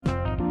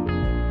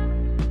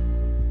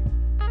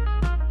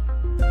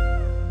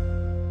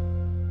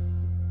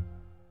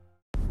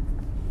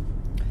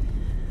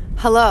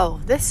Hello,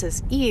 this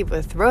is Eve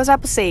with Rose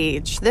Apple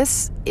Sage.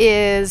 This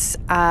is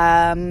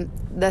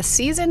the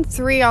season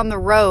 3 on the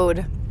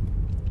road,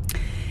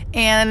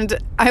 and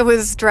I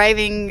was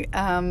driving,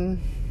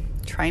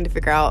 trying to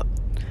figure out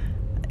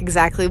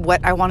exactly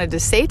what I wanted to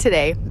say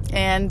today,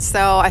 and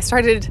so I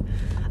started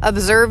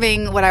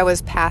observing what I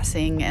was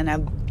passing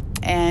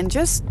and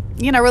just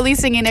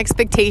releasing in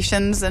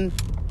expectations and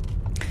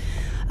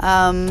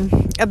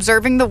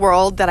observing the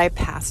world that I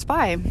passed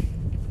by.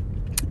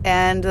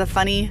 And the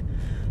funny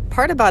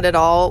part about it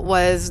all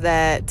was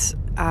that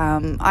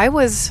I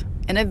was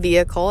in a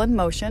vehicle in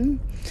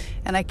motion,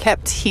 and I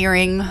kept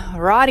hearing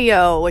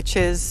radio, which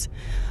is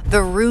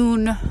the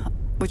rune,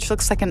 which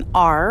looks like an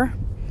R,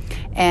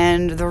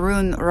 and the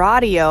rune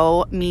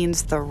radio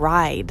means the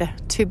ride,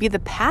 to be the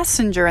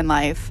passenger in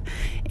life.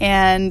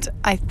 And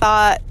I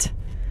thought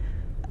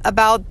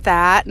about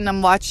that, and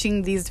I'm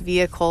watching these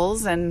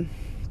vehicles, and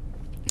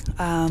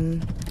I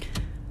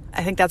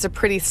think that's a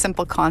pretty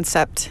simple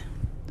concept,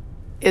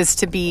 is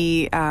to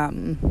be,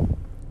 the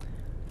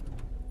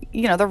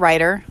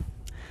rider.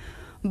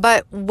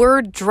 But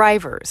we're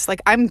drivers.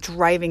 Like, I'm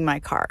driving my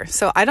car.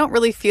 So I don't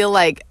really feel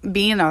like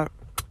being the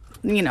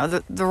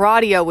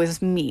radio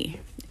was me.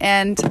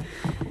 And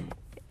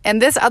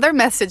this other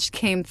message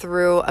came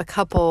through a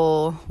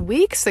couple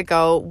weeks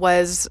ago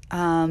was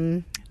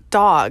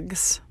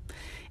dogs.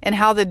 And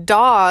how the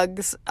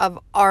dogs of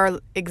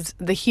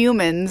the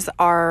humans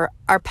are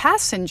our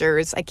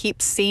passengers. I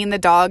keep seeing the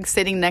dog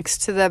sitting next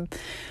to the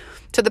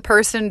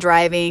person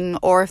driving,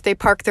 or if they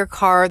park their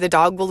car, the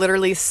dog will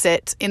literally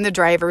sit in the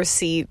driver's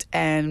seat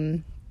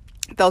and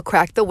they'll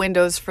crack the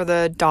windows for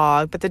the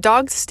dog, but the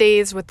dog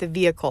stays with the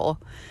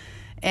vehicle,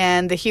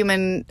 and the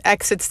human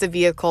exits the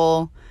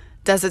vehicle,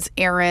 does its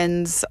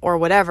errands or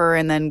whatever,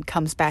 and then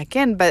comes back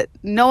in, but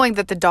knowing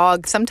that the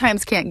dog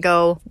sometimes can't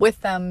go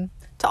with them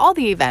to all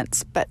the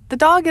events. But the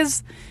dog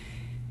is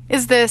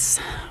this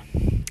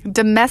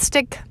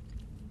domestic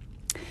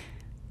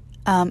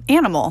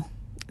animal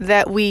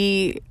that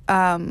we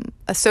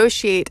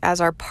associate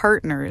as our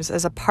partners,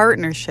 as a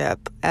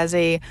partnership, as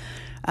a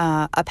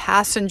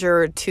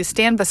passenger to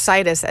stand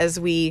beside us as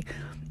we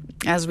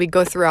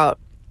go throughout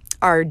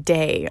our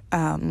day,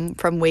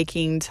 from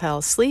waking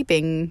till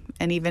sleeping,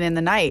 and even in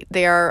the night.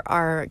 They are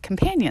our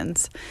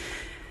companions.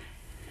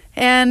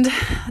 And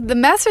the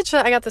message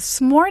that I got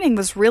this morning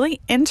was really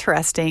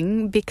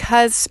interesting,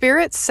 because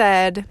Spirit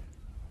said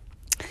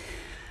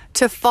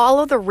to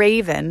follow the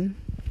raven,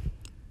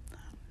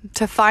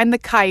 to find the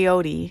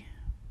coyote,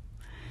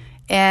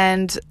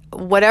 and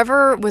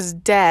whatever was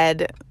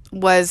dead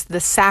was the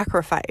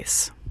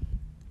sacrifice.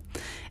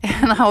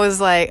 And I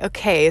was like,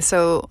 okay,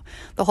 so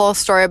the whole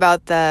story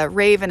about the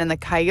raven and the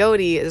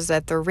coyote is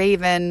that the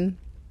raven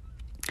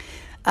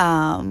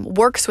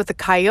works with the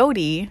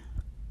coyote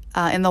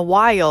in the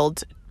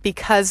wild,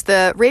 because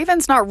the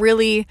raven's not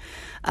really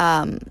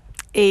a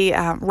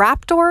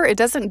raptor. It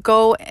doesn't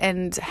go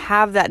and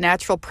have that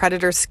natural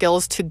predator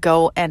skills to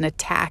go and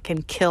attack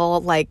and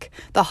kill like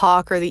the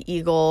hawk or the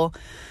eagle.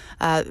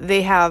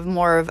 They have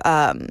more of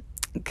kind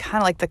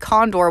of like the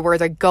condor, where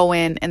they go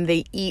in and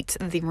they eat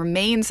the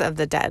remains of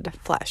the dead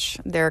flesh.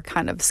 They're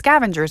kind of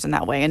scavengers in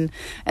that way.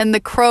 And the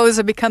crows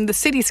have become the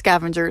city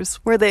scavengers,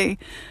 where they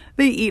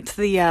eat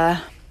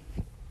the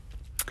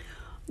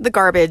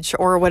garbage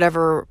or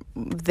whatever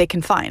they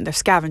can find. They're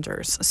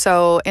scavengers.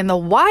 So in the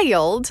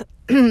wild,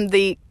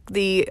 the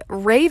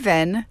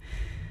raven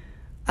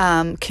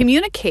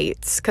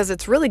communicates, because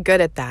it's really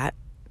good at that.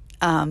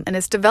 And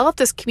it's developed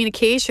this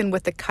communication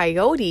with the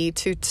coyote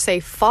to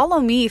say, follow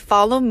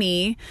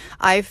me.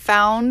 I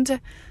found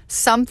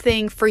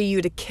something for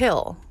you to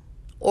kill.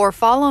 Or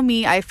follow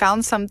me, I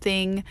found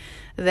something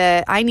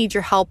that I need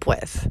your help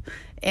with.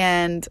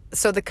 And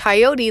so the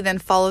coyote then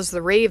follows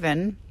the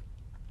raven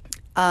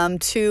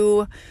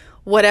to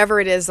whatever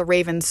it is the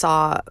raven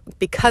saw,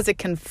 because it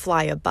can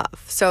fly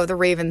above. So the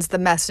raven's the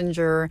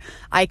messenger.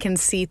 I can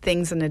see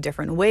things in a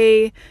different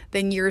way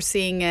than you're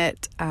seeing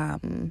it.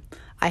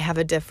 I have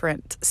a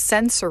different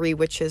sensory,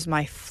 which is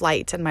my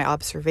flight and my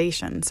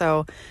observation.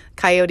 So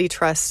coyote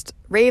trusts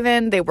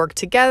raven. They work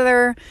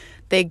together.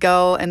 They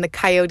go, and the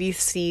coyote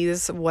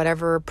sees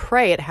whatever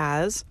prey it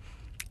has,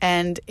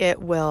 and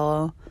it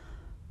will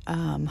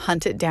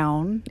hunt it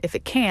down if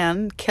it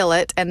can, kill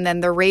it, and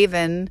then the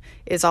raven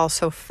is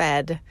also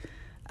fed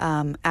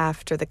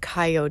after the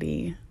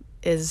coyote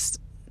is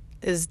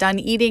done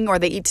eating, or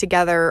they eat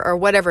together, or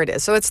whatever it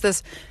is. So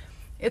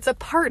it's a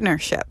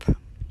partnership.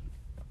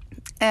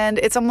 And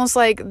it's almost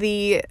like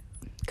the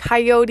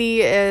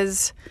coyote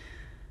is,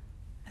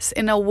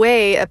 in a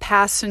way, a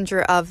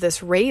passenger of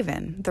this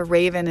raven. The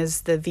raven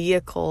is the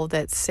vehicle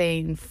that's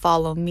saying,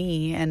 follow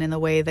me. And in a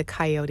way, the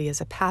coyote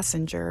is a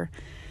passenger.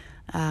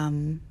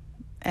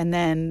 And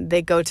then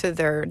they go to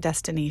their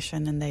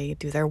destination and they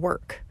do their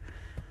work.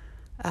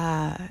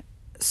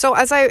 So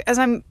as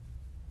I'm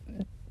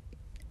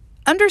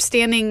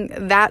understanding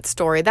that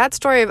story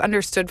I've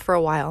understood for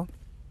a while.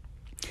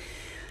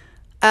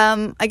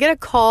 I get a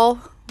call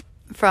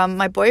from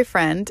my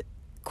boyfriend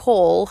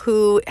Cole,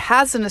 who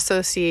has an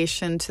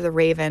association to the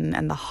raven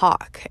and the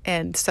hawk.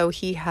 And so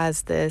he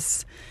has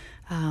this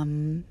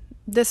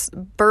this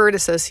bird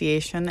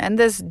association and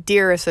this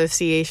deer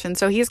association.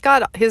 So he's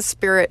got his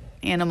spirit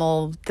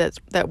animal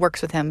that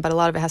works with him, but a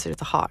lot of it has to do with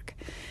the hawk.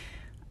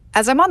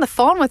 As I'm on the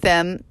phone with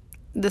him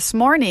this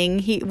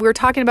morning, we were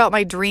talking about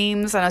my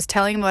dreams, and I was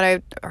telling him what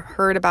I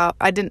heard about.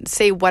 I didn't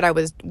say what I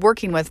was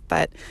working with,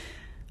 but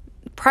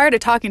prior to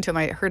talking to him,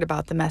 I heard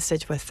about the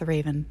message with the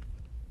raven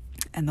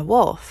and the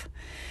wolf.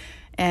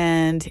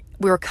 And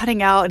we were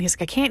cutting out, and he's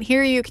like, I can't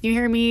hear you. Can you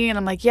hear me? And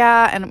I'm like,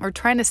 yeah. And we're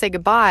trying to say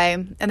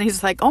goodbye. And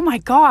he's like, oh my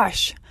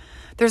gosh,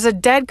 there's a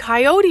dead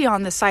coyote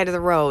on the side of the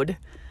road.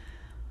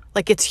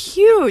 Like, it's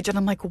huge. And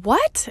I'm like,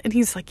 what? And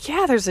he's like,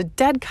 yeah, there's a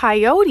dead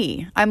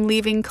coyote. I'm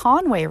leaving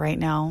Conway right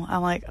now.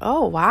 I'm like,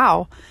 oh,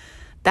 wow,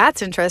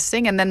 that's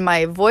interesting. And then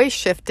my voice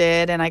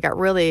shifted, and I got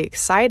really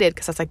excited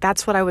because I was like,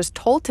 that's what I was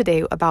told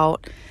today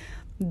about,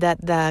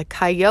 that the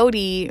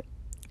coyote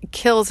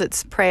kills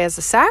its prey as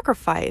a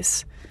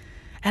sacrifice.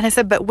 And I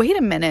said, but wait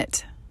a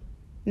minute.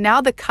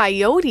 Now the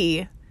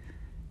coyote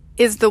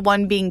is the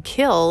one being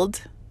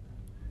killed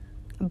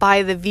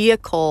by the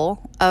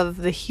vehicle of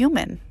the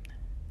human.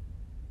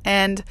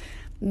 And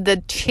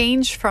the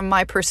change from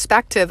my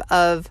perspective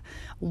of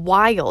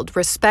wild,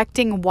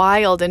 respecting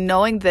wild, and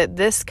knowing that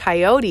this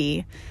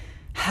coyote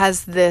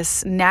has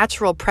this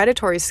natural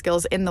predatory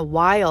skills in the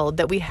wild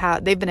that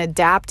they've been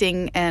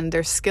adapting, and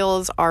their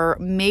skills are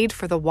made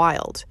for the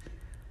wild.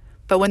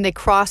 But when they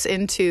cross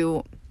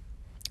into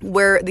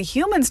where the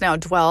humans now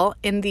dwell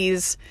in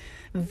these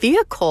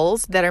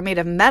vehicles that are made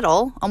of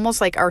metal,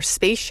 almost like our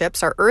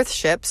spaceships, our Earth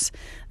ships,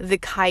 the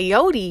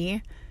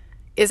coyote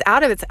is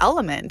out of its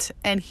element,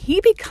 and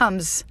he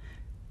becomes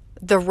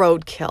the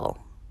roadkill.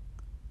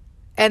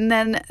 And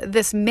then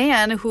this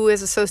man who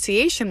is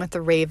association with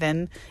the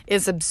raven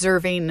is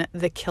observing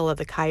the kill of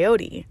the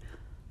coyote.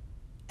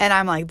 And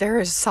I'm like, there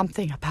is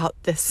something about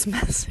this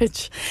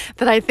message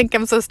that I think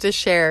I'm supposed to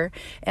share.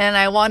 And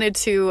I wanted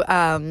to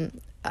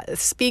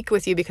speak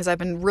with you because I've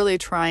been really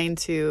trying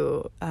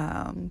to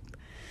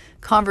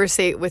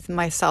conversate with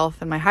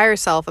myself and my higher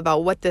self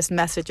about what this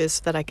message is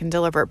so that I can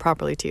deliver it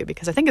properly to you,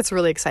 because I think it's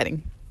really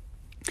exciting.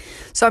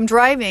 So I'm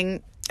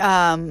driving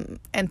and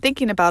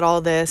thinking about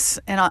all this,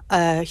 and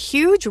a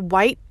huge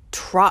white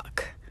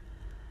truck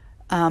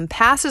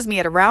passes me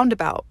at a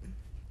roundabout.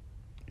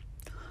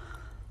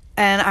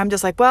 And I'm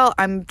just like, well,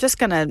 I'm just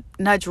going to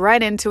nudge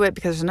right into it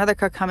because there's another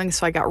car coming.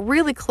 So I got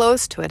really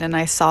close to it, and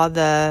I saw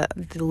the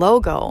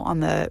logo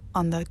on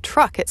the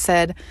truck. It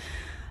said,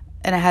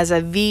 and it has a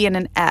V and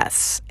an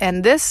S.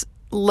 And this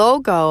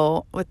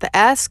logo with the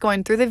S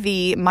going through the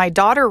V, my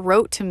daughter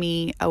wrote to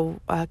me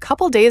a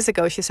couple days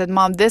ago. She said,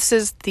 Mom, this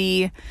is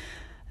the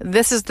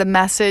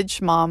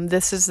message, Mom.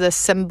 This is the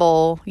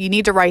symbol. You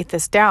need to write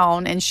this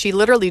down. And she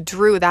literally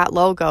drew that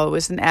logo. It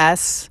was an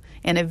S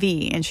and a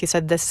V. And she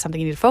said, this is something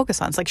you need to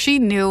focus on. It's like she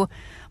knew.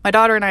 My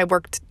daughter and I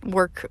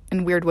work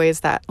in weird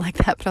ways like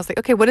that. But I was like,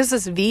 okay, what is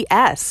this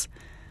VS?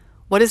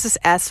 What is this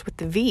S with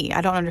the V?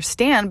 I don't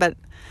understand, but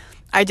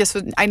I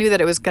knew that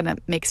it was going to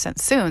make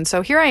sense soon.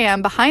 So here I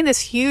am behind this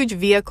huge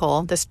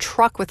vehicle, this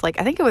truck with I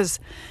think it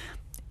was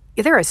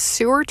either a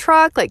sewer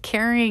truck,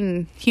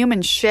 carrying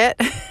human shit,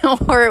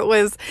 or it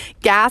was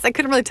gas. I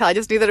couldn't really tell. I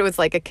just knew that it was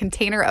a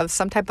container of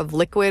some type of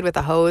liquid with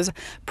a hose.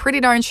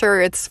 Pretty darn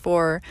sure it's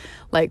for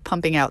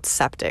pumping out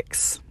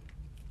septics.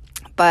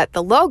 But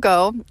the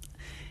logo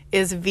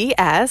is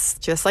VS,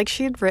 just like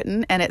she had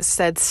written, and it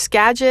said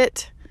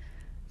Skagit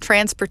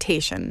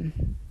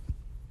Transportation.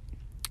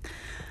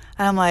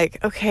 And I'm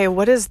like, okay,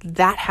 what does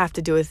that have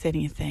to do with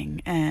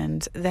anything?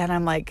 And then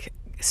I'm like,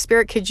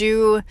 Spirit, could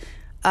you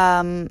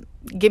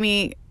give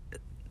me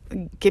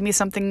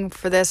something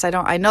for this?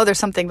 I know there's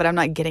something, but I'm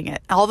not getting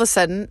it. All of a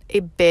sudden, a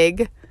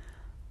big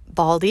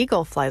bald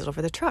eagle flies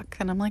over the truck.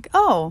 And I'm like,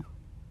 oh,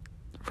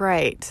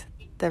 right.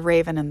 The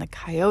raven and the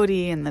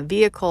coyote and the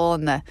vehicle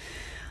and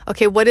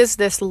okay, what is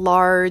this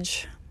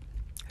large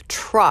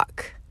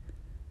truck?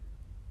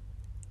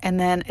 And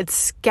then it's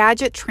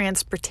Skagit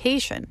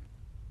Transportation.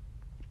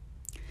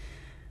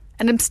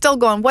 And I'm still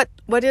going, what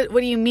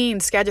do you mean,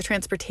 Skagit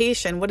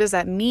Transportation? What does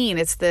that mean?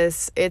 It's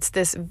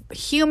this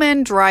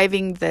human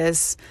driving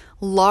this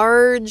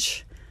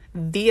large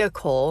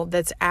vehicle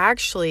that's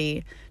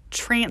actually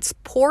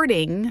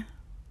transporting,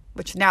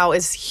 which now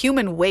is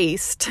human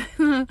waste.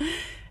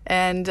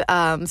 And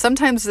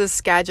sometimes this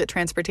Skagit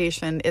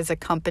Transportation is a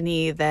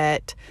company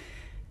that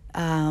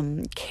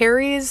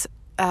carries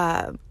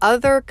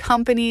other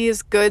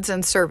companies' goods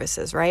and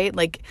services, right?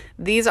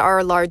 These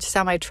are large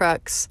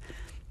semi-trucks.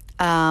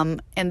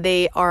 And they're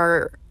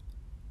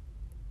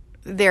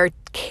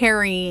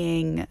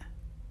carrying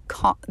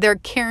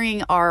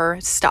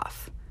our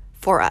stuff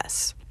for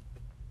us.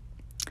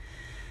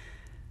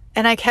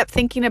 And I kept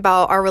thinking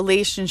about our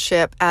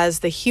relationship as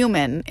the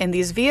human in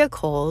these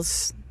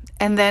vehicles,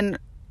 and then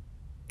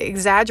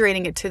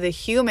exaggerating it to the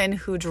human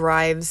who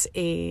drives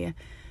a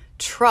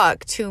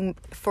truck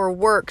for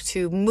work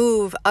to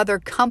move other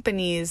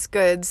companies'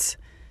 goods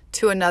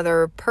to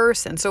another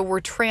person. So we're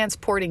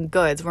transporting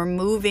goods. We're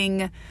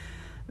moving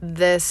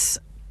this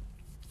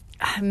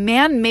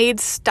man-made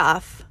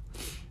stuff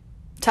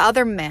to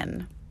other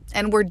men.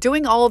 And we're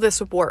doing all of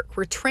this work.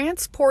 We're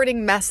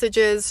transporting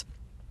messages.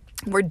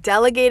 We're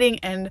delegating,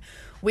 and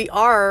we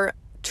are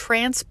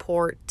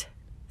transport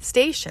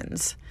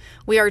stations.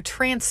 We are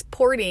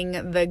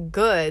transporting the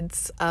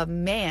goods of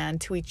man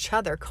to each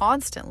other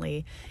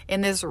constantly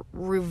in this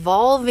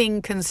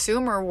revolving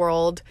consumer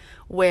world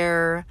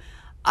where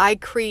I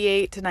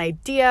create an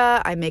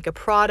idea, I make a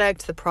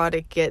product, the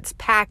product gets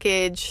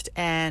packaged,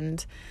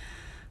 and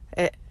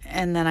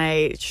then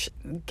I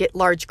get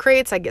large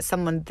crates. I get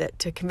someone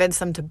to convince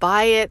them to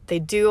buy it. They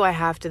do. I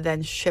have to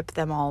then ship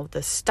them all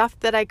the stuff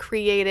that I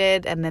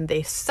created, and then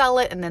they sell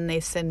it, and then they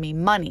send me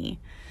money.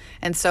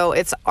 And so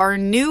it's our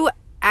new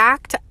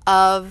act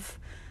of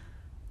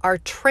our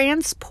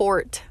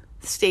transport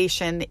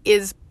station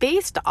is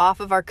based off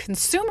of our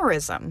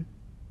consumerism.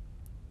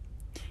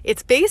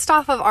 It's based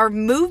off of our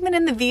movement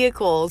in the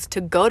vehicles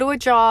to go to a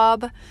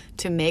job,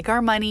 to make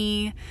our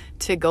money,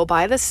 to go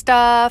buy the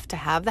stuff, to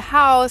have the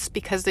house,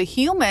 because the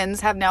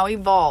humans have now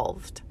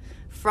evolved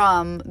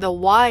from the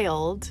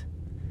wild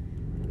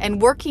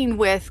and working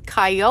with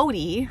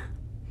coyote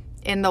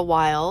in the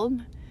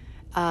wild,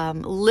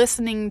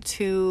 listening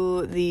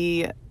to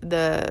the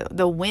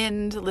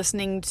wind,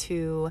 listening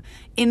to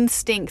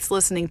instincts,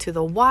 listening to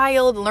the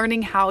wild,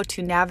 learning how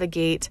to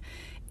navigate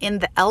in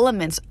the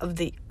elements of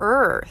the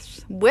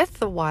earth with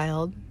the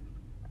wild,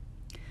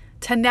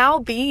 to now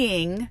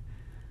being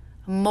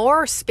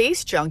more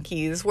space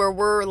junkies, where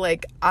we're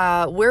like,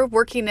 we're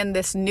working in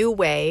this new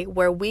way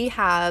where we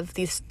have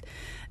these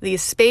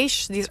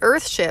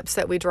earth ships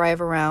that we drive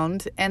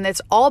around, and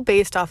it's all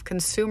based off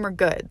consumer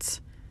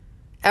goods.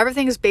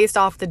 Everything is based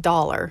off the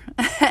dollar.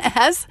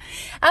 As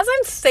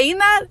I'm saying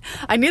that,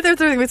 I knew there was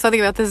going to be something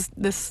about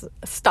this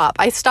stop.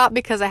 I stopped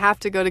because I have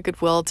to go to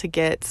Goodwill to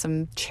get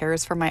some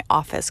chairs for my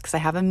office because I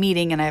have a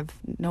meeting and I have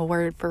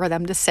nowhere for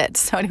them to sit.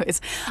 So anyways,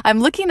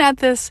 I'm looking at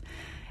this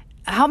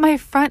out my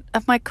front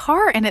of my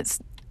car, and it's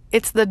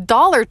the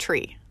Dollar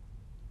Tree.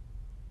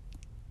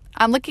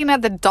 I'm looking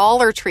at the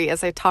Dollar Tree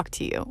as I talk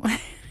to you.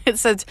 It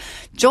says,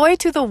 "Joy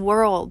to the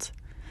world.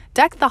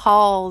 Deck the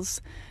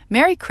halls.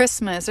 Merry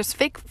Christmas." There's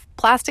fake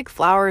plastic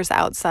flowers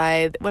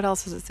outside. What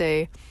else does it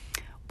say?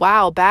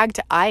 Wow, bagged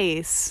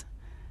ice.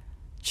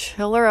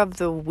 Chiller of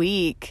the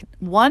week.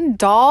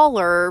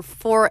 $1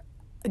 for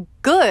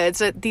goods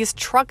that these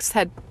trucks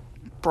had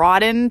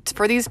brought in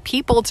for these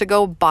people to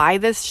go buy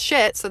this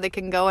shit so they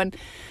can go and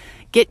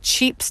get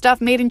cheap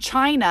stuff made in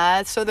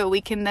China so that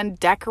we can then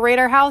decorate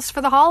our house for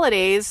the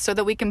holidays, so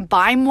that we can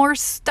buy more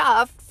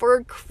stuff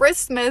for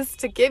Christmas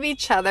to give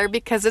each other,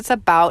 because it's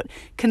about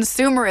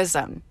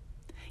consumerism.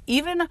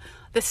 Even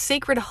the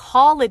sacred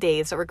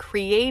holidays that were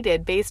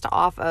created based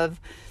off of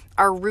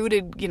our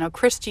rooted,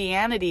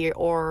 Christianity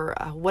or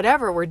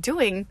whatever we're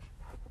doing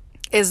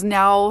is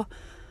now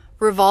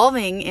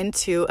revolving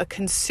into a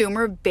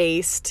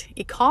consumer-based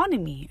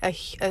economy, a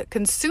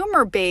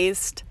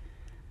consumer-based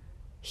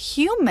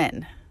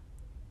human.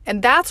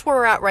 And that's where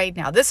we're at right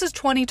now. This is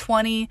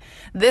 2020.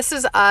 This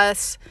is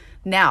us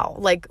now,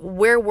 like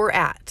where we're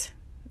at.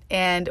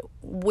 And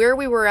where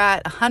we were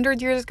at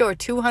 100 years ago or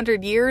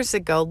 200 years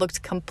ago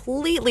looked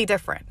completely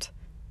different.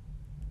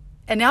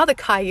 And now the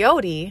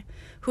coyote,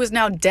 who is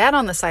now dead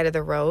on the side of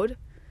the road,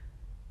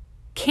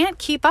 can't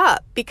keep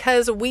up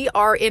because we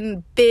are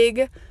in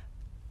big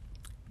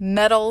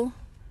metal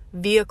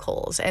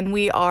vehicles and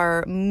we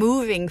are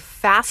moving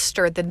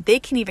faster than they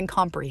can even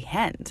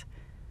comprehend.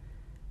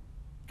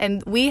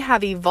 And we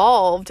have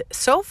evolved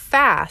so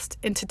fast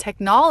into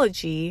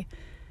technology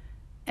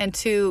and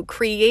to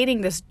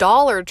creating this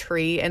Dollar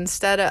Tree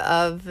instead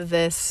of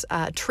this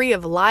tree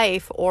of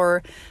life,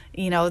 or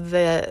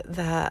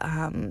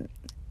the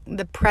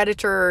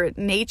predator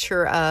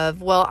nature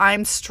of, well,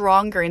 I'm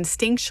stronger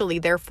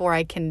instinctually, therefore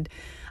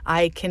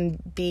I can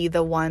be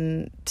the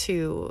one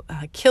to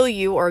kill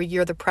you, or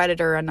you're the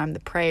predator and I'm the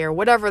prey, or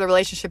whatever the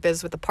relationship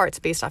is with the parts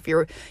based off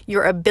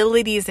your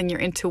abilities and your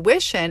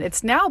intuition.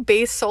 It's now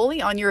based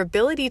solely on your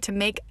ability to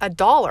make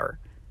 $1.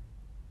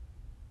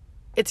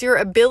 It's your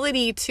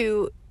ability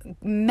to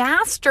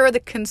master the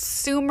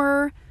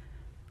consumer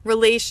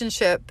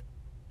relationship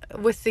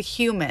with the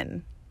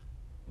human.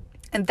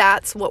 And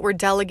that's what we're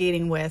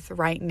delegating with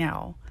right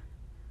now.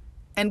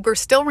 And we're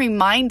still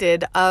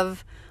reminded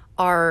of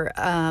our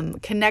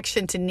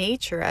connection to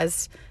nature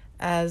as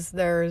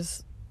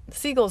there's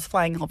seagulls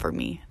flying over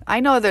me. I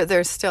know that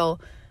there's still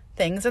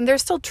things, and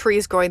there's still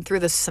trees growing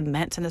through the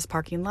cement in this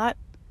parking lot.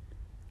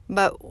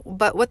 But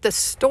what the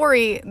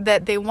story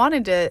that they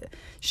wanted to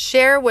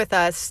share with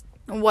us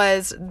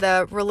was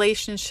the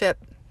relationship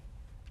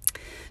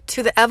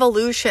to the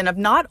evolution of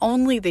not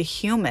only the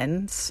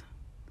humans,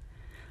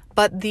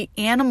 but the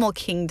animal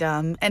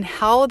kingdom, and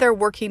how they're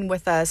working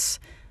with us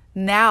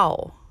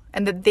now,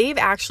 and that they've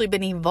actually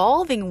been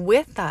evolving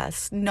with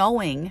us,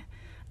 knowing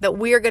that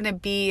we are going to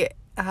be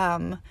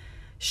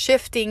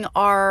shifting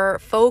our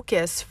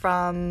focus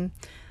from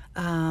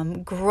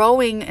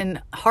growing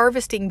and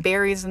harvesting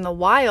berries in the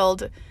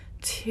wild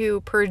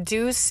to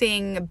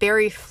producing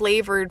berry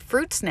flavored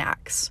fruit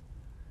snacks.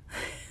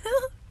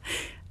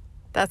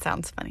 That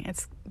sounds funny.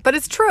 But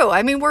it's true.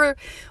 I mean,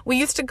 we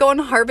used to go and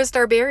harvest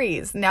our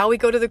berries. Now we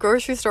go to the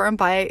grocery store and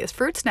buy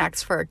fruit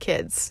snacks for our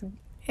kids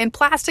in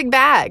plastic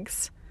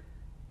bags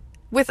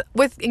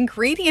with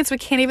ingredients we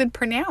can't even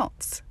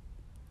pronounce.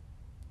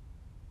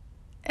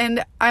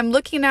 And I'm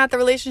looking at the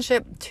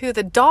relationship to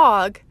the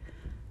dog,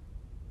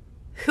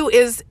 who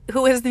is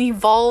an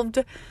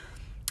evolved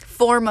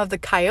form of the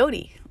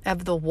coyote,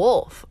 of the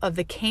wolf, of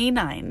the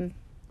canine,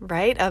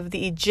 right? Of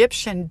the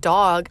Egyptian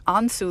dog,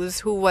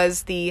 Ansus, who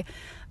was the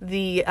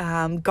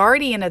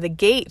guardian of the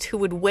gate, who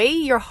would weigh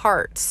your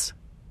hearts,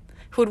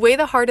 who would weigh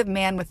the heart of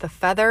man with the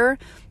feather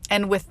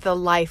and with the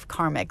life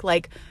karmic.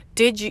 Like,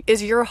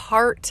 is your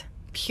heart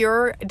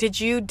pure? Did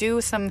you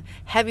do some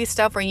heavy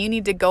stuff where you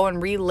need to go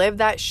and relive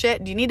that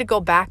shit? Do you need to go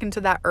back into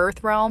that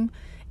earth realm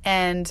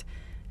and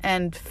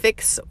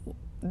fix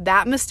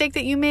that mistake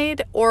that you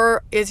made?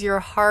 Or is your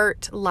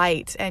heart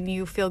light and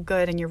you feel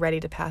good and you're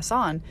ready to pass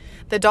on?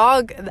 The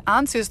dog, the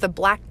Ansus, the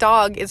black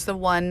dog, is the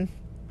one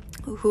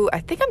who, I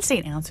think I'm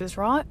saying Ansus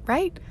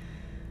right?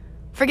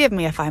 Forgive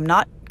me if I'm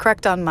not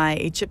correct on my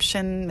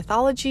Egyptian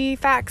mythology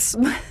facts.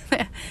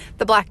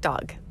 The black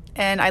dog.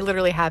 And I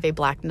literally have a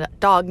black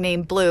dog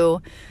named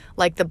Blue,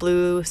 like the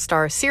blue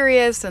star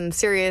Sirius, and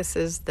Sirius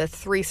is the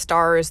 3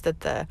 stars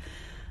that the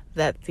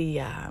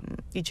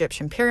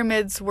Egyptian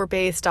pyramids were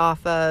based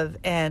off of.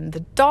 And the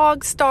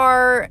dog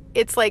star,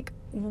 it's like,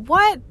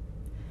 what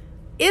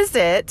is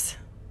it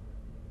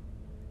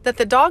that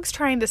the dog's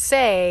trying to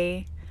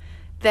say?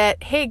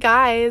 That, hey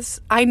guys,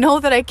 I know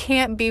that I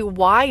can't be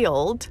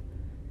wild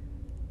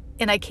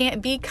and I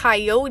can't be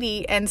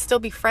coyote and still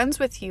be friends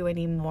with you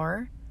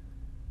anymore.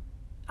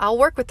 I'll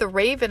work with the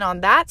raven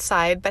on that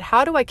side, but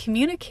how do I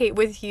communicate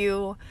with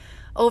you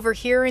over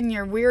here in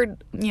your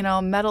weird,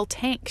 metal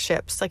tank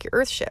ships, like your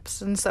earth ships?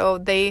 And so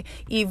they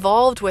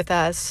evolved with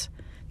us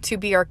to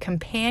be our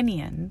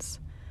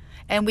companions,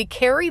 and we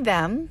carry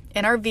them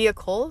in our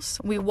vehicles.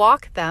 We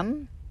walk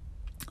them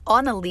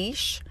on a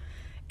leash,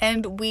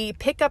 and we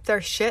pick up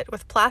their shit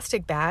with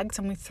plastic bags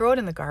and we throw it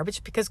in the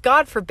garbage, because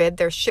God forbid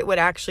their shit would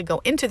actually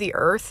go into the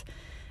earth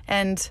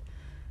and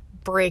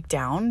break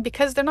down,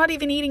 because they're not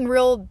even eating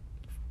real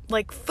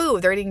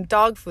food. They're eating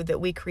dog food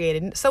that we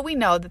created. So we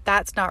know that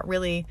that's not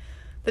really,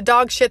 the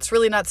dog shit's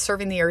really not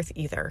serving the earth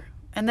either.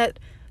 And that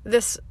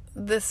this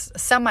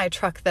semi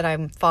truck that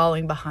I'm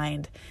following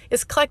behind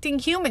is collecting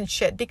human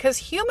shit, because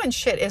human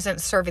shit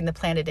isn't serving the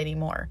planet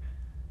anymore.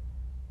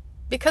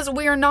 Because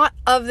we are not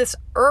of this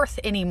earth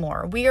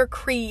anymore. We are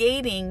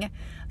creating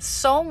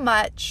so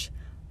much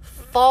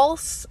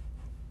false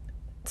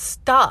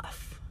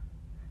stuff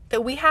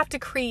that we have to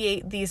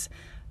create these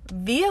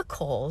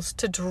vehicles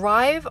to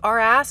drive our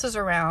asses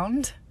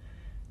around,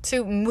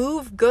 to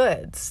move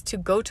goods, to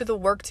go to the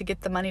work, to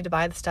get the money to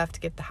buy the stuff, to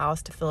get the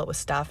house, to fill it with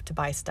stuff, to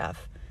buy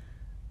stuff,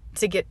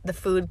 to get the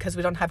food because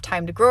we don't have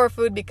time to grow our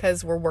food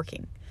because we're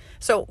working.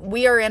 So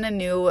we are in a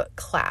new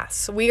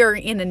class. We are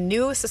in a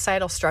new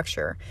societal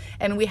structure,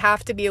 and we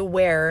have to be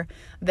aware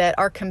that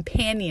our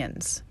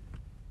companions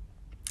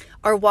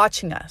are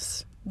watching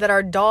us, that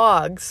our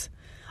dogs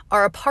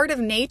are a part of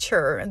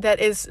nature that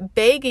is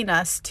begging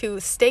us to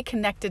stay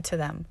connected to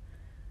them.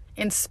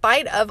 In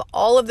spite of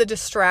all of the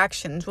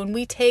distractions, when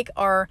we take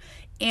our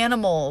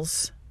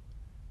animals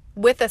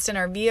with us in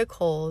our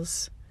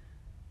vehicles,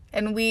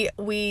 and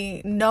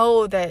we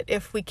know that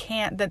if we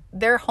can't, that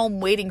they're home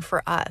waiting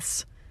for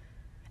us.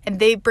 And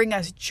they bring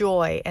us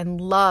joy and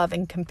love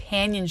and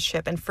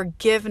companionship and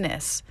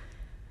forgiveness.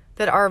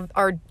 That our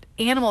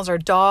animals, our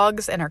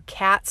dogs and our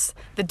cats,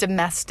 the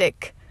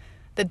domestic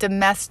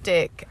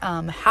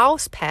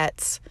house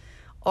pets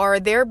are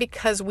there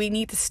because we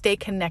need to stay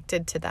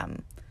connected to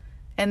them.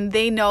 And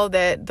they know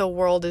that the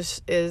world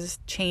is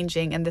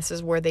changing, and this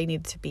is where they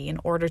need to be in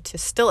order to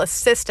still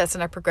assist us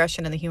in our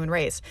progression in the human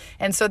race.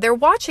 And so they're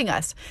watching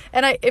us.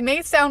 And it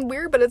may sound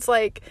weird, but it's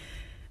like,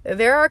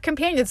 they're our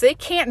companions. They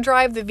can't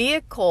drive the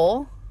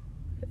vehicle.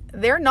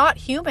 They're not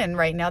human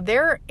right now.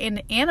 They're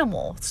in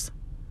animals.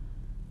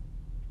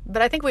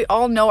 But I think we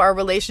all know our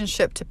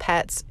relationship to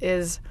pets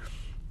is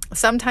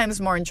sometimes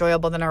more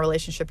enjoyable than our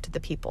relationship to the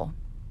people.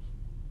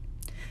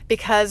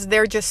 Because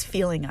they're just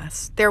feeling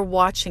us. They're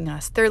watching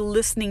us. They're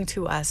listening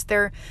to us.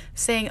 They're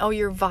saying, oh,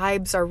 your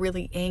vibes are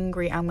really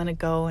angry. I'm going to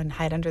go and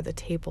hide under the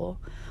table.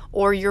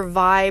 Or your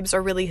vibes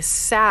are really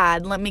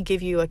sad. Let me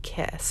give you a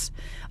kiss.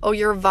 Oh,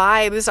 your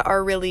vibes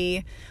are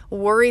really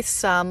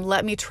worrisome.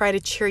 Let me try to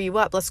cheer you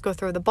up. Let's go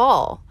throw the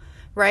ball.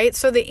 Right?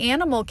 So the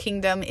animal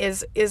kingdom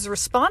is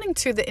responding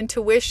to the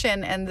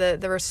intuition and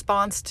the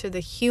response to the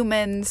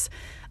human's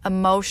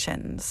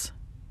emotions.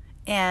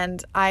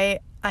 And I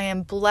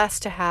am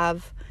blessed to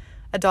have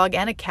a dog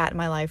and a cat in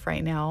my life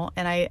right now.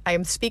 And I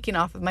am speaking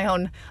off of my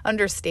own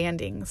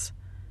understandings.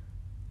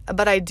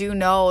 But I do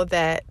know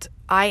that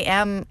I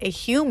am a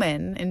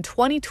human in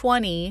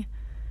 2020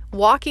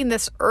 walking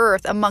this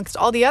earth amongst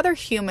all the other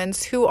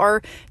humans who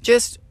are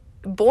just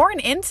born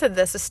into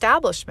this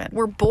establishment.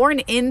 We're born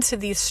into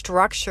these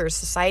structures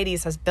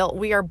societies has built.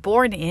 We are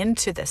born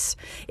into this.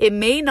 It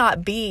may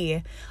not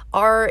be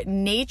our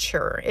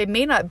nature. It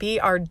may not be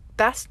our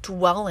best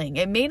dwelling.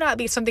 It may not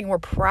be something we're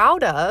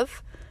proud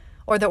of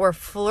or that we're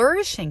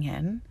flourishing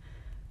in,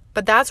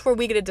 but that's where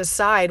we get to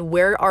decide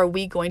where are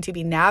we going to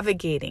be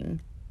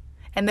navigating,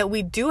 and that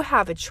we do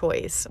have a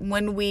choice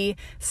when we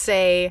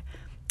say,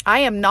 I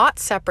am not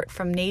separate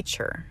from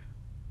nature.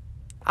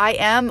 I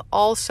am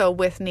also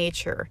with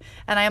nature,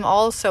 and I am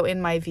also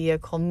in my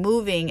vehicle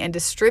moving and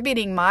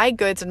distributing my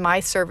goods and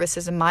my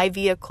services in my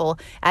vehicle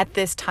at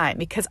this time,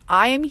 because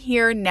I am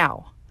here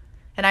now.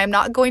 And I'm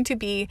not going to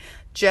be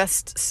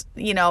just,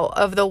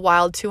 of the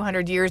wild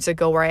 200 years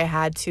ago where I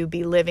had to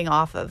be living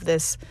off of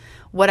this,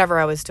 whatever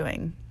I was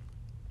doing.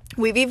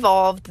 We've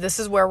evolved. This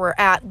is where we're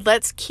at.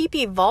 Let's keep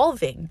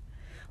evolving.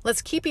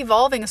 Let's keep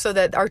evolving so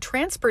that our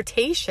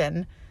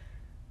transportation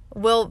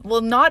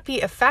will not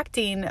be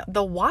affecting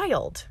the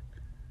wild.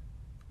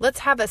 Let's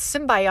have a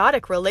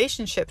symbiotic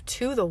relationship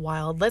to the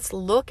wild. Let's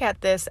look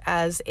at this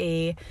as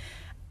a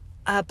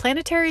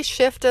planetary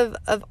shift of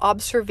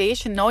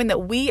observation, knowing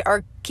that we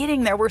are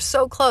getting there. We're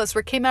so close.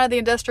 We came out of the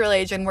industrial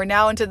age and we're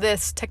now into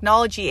this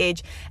technology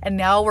age, and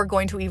now we're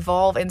going to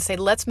evolve and say,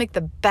 let's make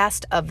the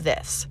best of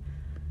this.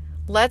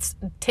 Let's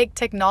take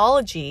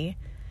technology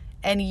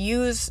and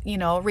use,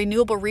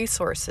 renewable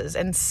resources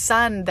and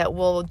sun that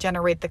will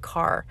generate the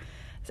car.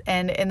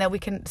 And that we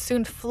can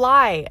soon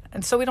fly,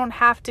 and so we don't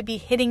have to be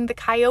hitting the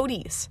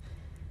coyotes.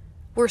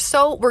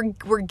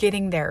 We're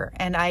getting there,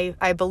 and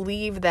I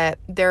believe that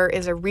there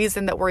is a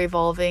reason that we're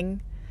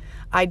evolving.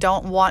 I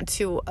don't want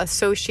to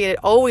associate it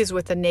always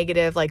with the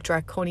negative, like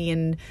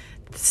draconian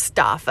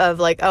stuff of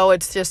like, oh,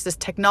 it's just this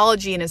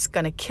technology and it's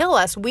going to kill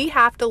us. We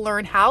have to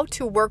learn how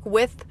to work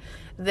with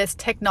this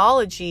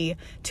technology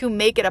to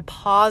make it a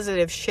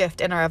positive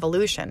shift in our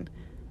evolution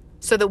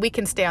so that we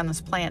can stay on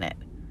this planet.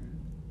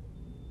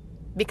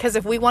 Because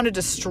if we want to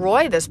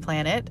destroy this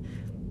planet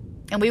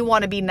and we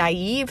want to be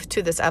naive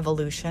to this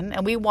evolution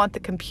and we want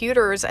the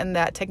computers and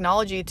that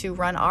technology to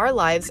run our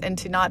lives and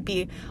to not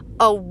be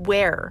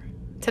aware,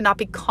 to not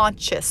be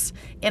conscious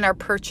in our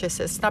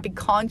purchases, to not be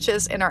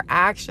conscious in our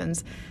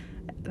actions,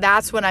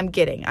 that's what I'm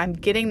getting. I'm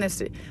getting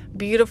this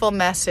beautiful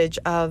message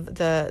of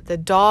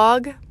the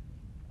dog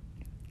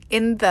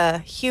in the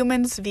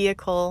human's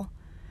vehicle,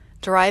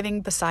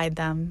 driving beside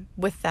them,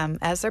 with them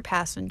as their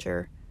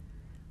passenger,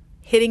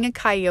 hitting a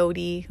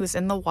coyote who's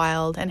in the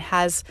wild and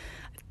has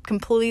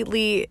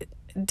completely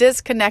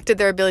disconnected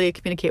their ability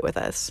to communicate with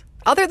us.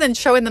 Other than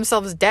showing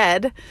themselves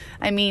dead,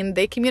 I mean,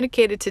 they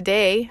communicated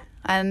today,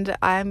 and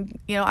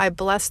I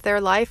bless their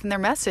life and their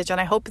message.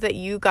 And I hope that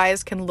you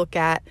guys can look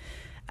at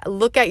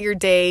your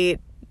day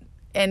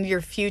and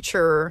your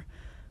future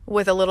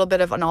with a little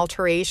bit of an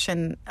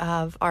alteration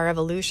of our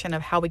evolution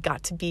of how we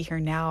got to be here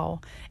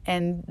now,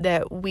 and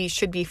that we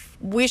should be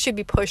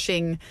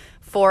pushing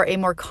for a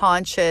more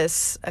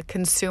conscious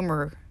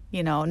consumer,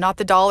 not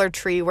the Dollar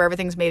Tree where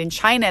everything's made in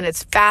China and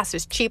it's fast,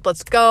 it's cheap,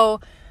 let's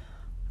go.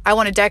 I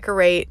want to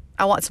decorate.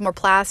 I want some more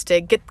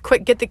plastic.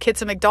 Get the kids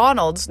some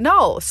McDonald's.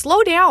 No,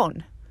 slow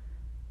down.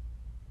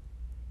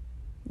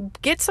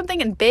 Get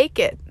something and bake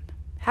it.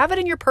 Have it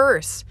in your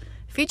purse.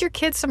 Feed your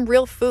kids some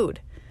real food.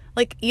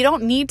 Like, you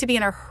don't need to be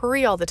in a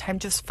hurry all the time.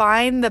 Just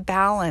find the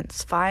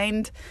balance.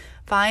 Find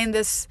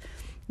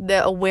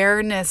the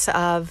awareness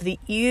of the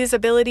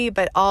easeability,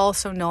 but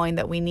also knowing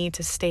that we need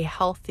to stay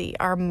healthy.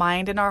 Our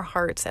mind and our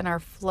hearts and our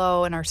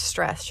flow and our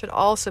stress should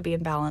also be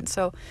in balance.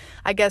 So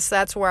I guess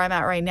that's where I'm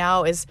at right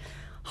now, is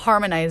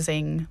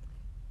harmonizing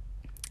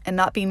and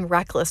not being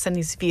reckless in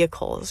these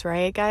vehicles,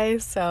 right,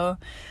 guys? So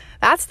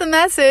that's the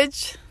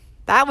message.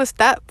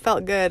 That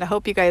felt good. I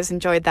hope you guys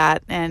enjoyed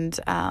that. And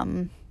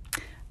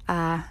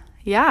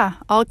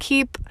I'll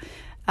keep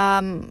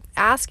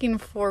asking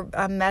for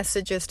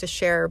messages to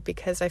share,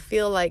 because I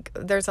feel like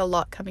there's a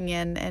lot coming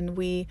in, and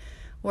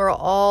we're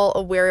all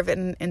aware of it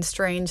in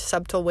strange,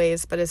 subtle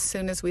ways. But as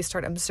soon as we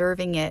start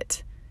observing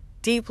it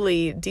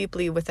deeply,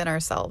 deeply within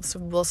ourselves,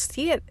 we'll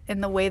see it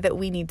in the way that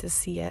we need to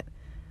see it,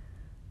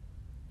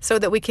 so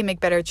that we can make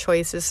better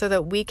choices, so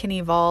that we can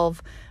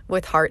evolve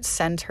with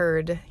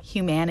heart-centered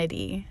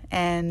humanity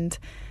and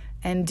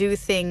do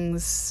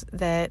things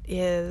that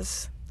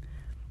is,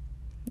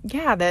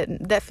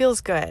 that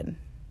feels good.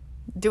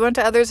 Do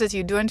unto others as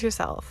you do unto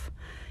yourself.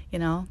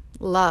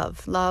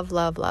 Love, love,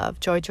 love, love,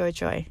 joy, joy,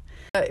 joy.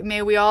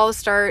 May we all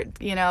start,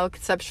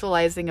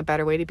 conceptualizing a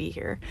better way to be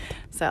here.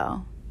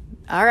 So,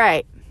 all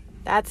right.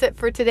 That's it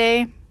for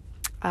today.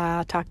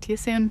 Talk to you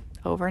soon.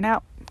 Over and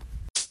out.